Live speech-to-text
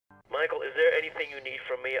Michael, is there anything you need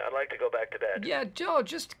from me? I'd like to go back to bed. Yeah, Joe,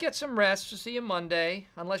 just get some rest. We'll see you Monday,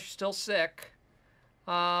 unless you're still sick.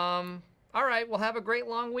 All right, well, have a great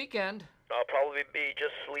long weekend. I'll probably be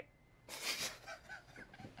just sleep.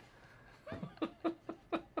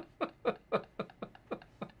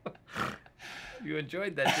 You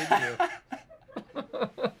enjoyed that, didn't you?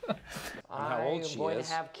 How old she is. I'm going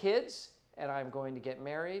to have kids, and I'm going to get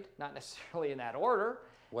married, not necessarily in that order.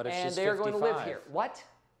 What if and she's 55? they are going to live here. What?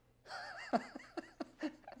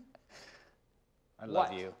 I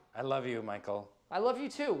love you. I love you, Michael. I love you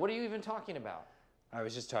too. What are you even talking about? I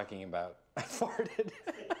was just talking about I farted.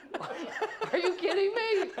 Are you kidding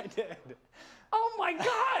me? I did. Oh my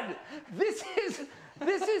God! This is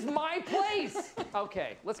my place.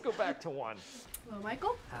 Okay, let's go back to one. Hello,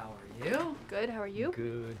 Michael. How are you? Good. How are you?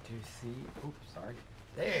 Good to see. Oops, sorry.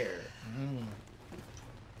 There.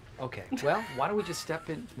 Okay. Well, why don't we just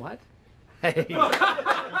step in? What? Hey.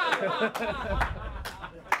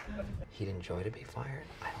 He'd enjoy to be fired?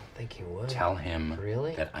 I don't think he would. Tell him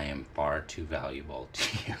really? that I am far too valuable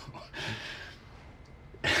to you.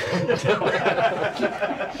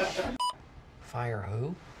 Fire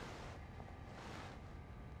who?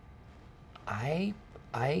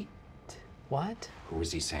 What? Who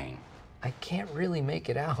was he saying? I can't really make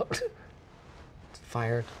it out.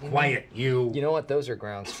 Fired. Quiet, you. You know what? Those are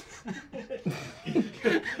grounds.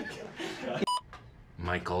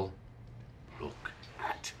 Michael, look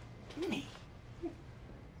at me.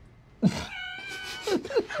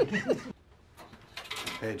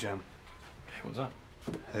 Hey, Jim. Hey, what's up?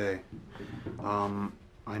 Hey.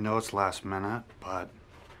 I know it's last minute, but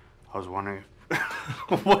I was wondering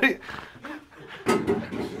what?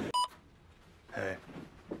 Hey.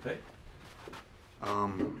 Hey.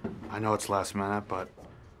 I know it's last minute, but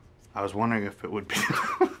I was wondering if it would be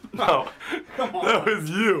No, that was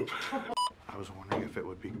you. I was wondering if it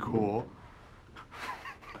would be cool.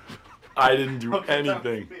 I didn't do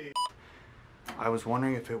anything. I was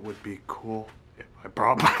wondering if it would be cool if I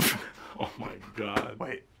brought my... Oh my God.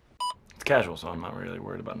 Wait. It's casual, so I'm not really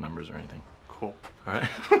worried about numbers or anything. Cool. All right.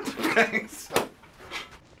 Thanks.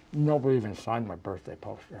 Nobody even signed my birthday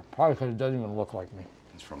poster. Probably because it doesn't even look like me.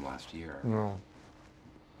 It's from last year. No.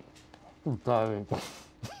 I'm sorry.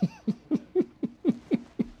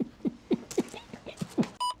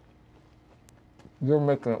 You're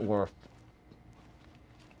making it worse.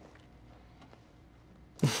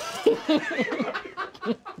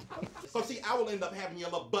 So see, I will end up having your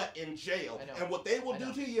little butt in jail. And what they will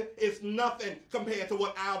do to you is nothing compared to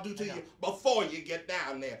what I'll do to you before you get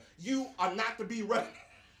down there. You are not to be running.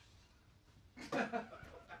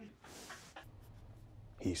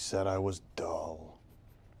 He said I was dull.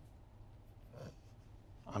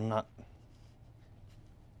 I'm not...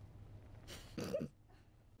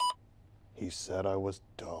 He said I was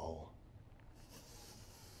dull.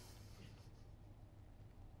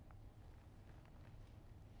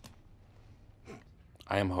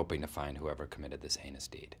 I am hoping to find whoever committed this heinous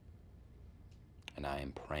deed. And I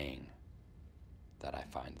am praying that I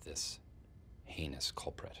find this heinous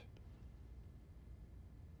culprit.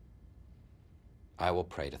 I will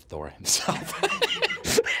pray to Thor himself.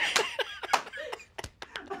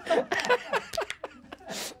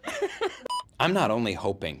 I'm not only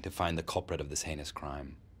hoping to find the culprit of this heinous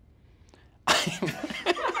crime. I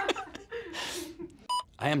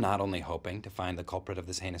am not only hoping to find the culprit of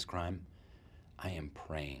this heinous crime. I am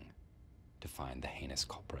praying to find the heinous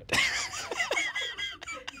culprit.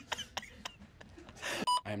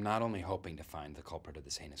 I am not only hoping to find the culprit of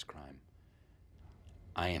this heinous crime.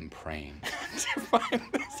 I am praying to find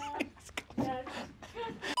this heinous culprit.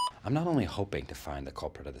 I'm not only hoping to find the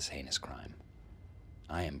culprit of this heinous crime.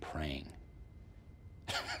 I am praying.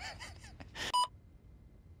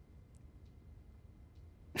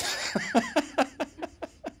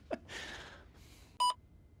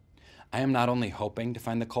 I am not only hoping to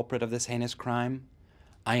find the culprit of this heinous crime,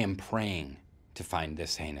 I am praying to find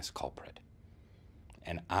this heinous culprit.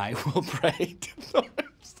 And I will pray to Thor.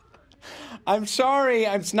 I'm sorry,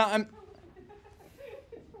 I'm not.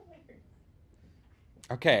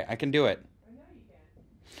 Okay, I can do it. I know you can.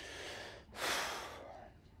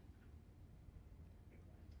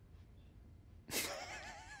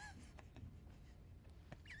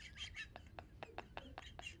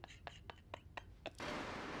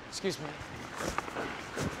 Excuse me.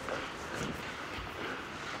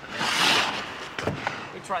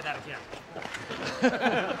 We try that again.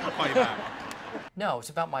 I'll call you back. No,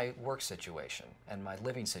 it's about my work situation and my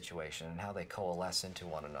living situation and how they coalesce into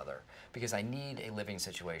one another. Because I need a living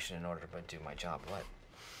situation in order to do my job. What?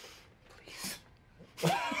 Please.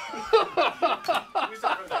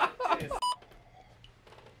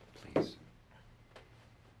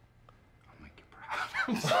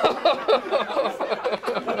 I'll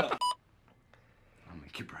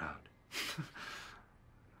make you proud.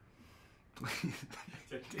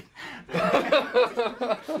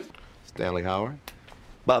 Stanley Howard.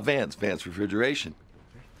 Bob Vance, Vance Refrigeration.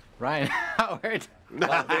 Rainn Howard.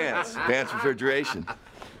 Bob Vance, Vance Refrigeration.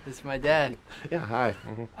 This is my dad. Yeah, hi.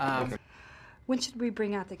 When should we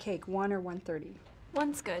bring out the cake? 1 or 1:30?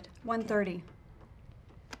 1's good. 1:30.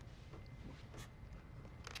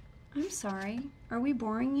 I'm sorry. Are we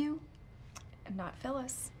boring you? Not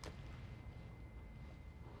Phyllis.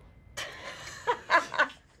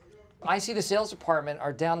 I see the sales department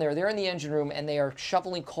are down there. They're in the engine room, and they are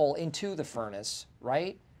shoveling coal into the furnace,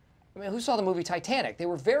 right? I mean, who saw the movie Titanic? They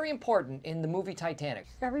were very important in the movie Titanic.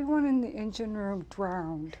 Everyone in the engine room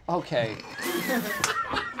drowned. Okay.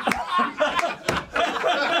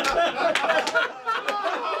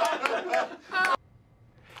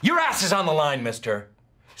 Your ass is on the line, mister.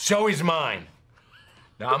 So is mine.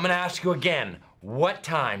 Now, I'm gonna ask you again. What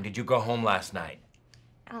time did you go home last night?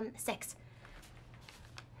 6.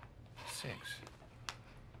 6.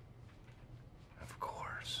 Of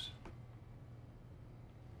course.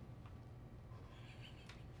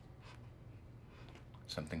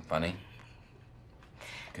 Something funny?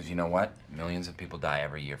 Because you know what? Millions of people die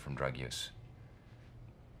every year from drug use.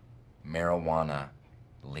 Marijuana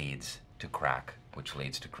leads to crack, which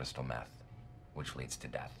leads to crystal meth, which leads to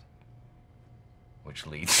death, which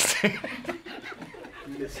leads to...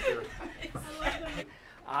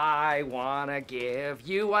 I wanna give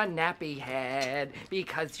you a nappy head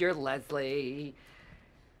because you're Leslie.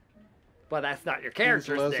 Well, that's not your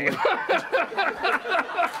character's name.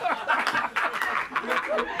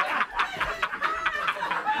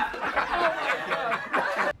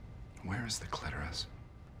 Where is the clitoris?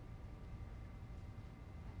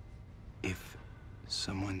 If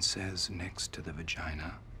someone says next to the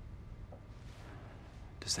vagina,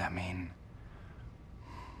 does that mean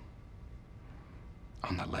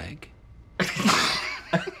on the leg?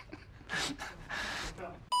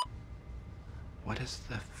 What does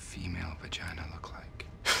the female vagina look like?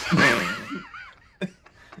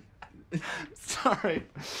 Sorry.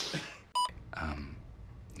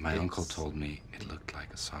 My uncle told me it looked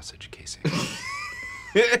like a sausage casing.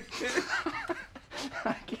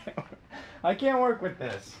 I can't work with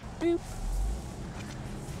this.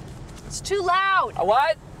 It's too loud. A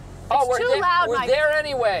what? Oh, we're too loud, we're Mike. there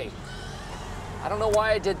anyway. I don't know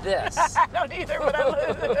why I did this. I don't either, but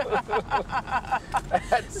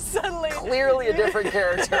That's suddenly clearly a different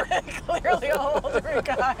character. clearly a whole different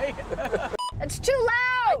guy. It's too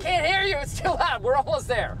loud. I can't hear you. It's too loud. We're almost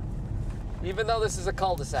there. Even though this is a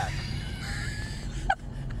cul-de-sac.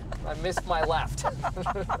 I missed my left.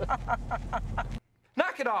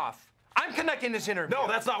 Knock it off. I'm conducting this interview. No,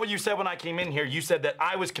 that's not what you said when I came in here. You said that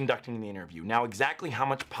I was conducting the interview. Now, exactly how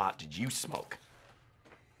much pot did you smoke?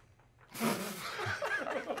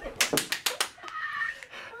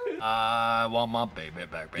 I want my baby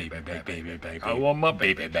back, baby back, baby back. I want my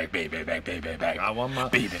baby back, baby back, baby back. I want my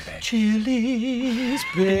baby back. Chili's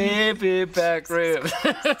baby back ribs.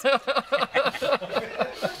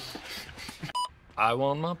 I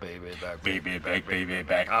want my baby back, baby back, baby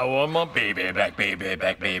back. I want my baby back, baby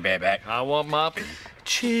back, baby back. I want my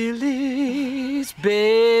Chili's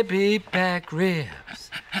baby back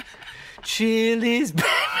ribs. Chili's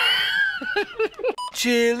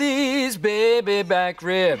Chili's baby back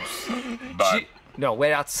ribs. No,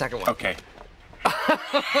 wait out the second one. Okay.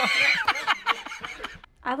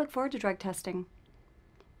 I look forward to drug testing.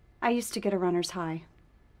 I used to get a runner's high,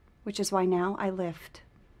 which is why now I lift.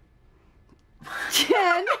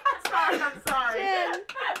 Jen! I'm sorry. Jen!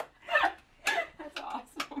 That's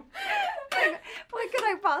awesome. What could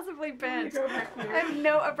I possibly bench? I have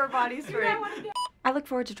no upper body strength. I look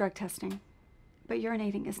forward to drug testing, but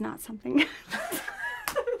urinating is not something.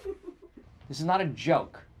 This is not a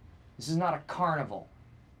joke. This is not a carnival.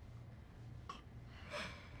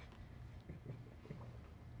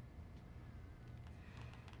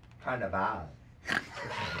 Carnival.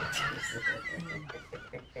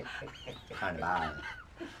 Carnival.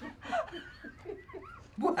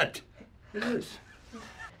 What? It is.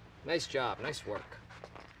 Nice job. Nice work.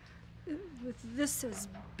 This says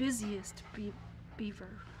busiest beaver.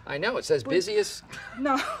 I know. It says busiest.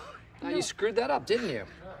 No. Oh, you screwed that up, didn't you?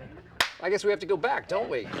 I guess we have to go back,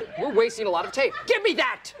 don't we? We're wasting a lot of tape. Give me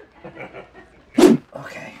that!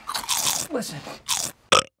 Okay. Listen.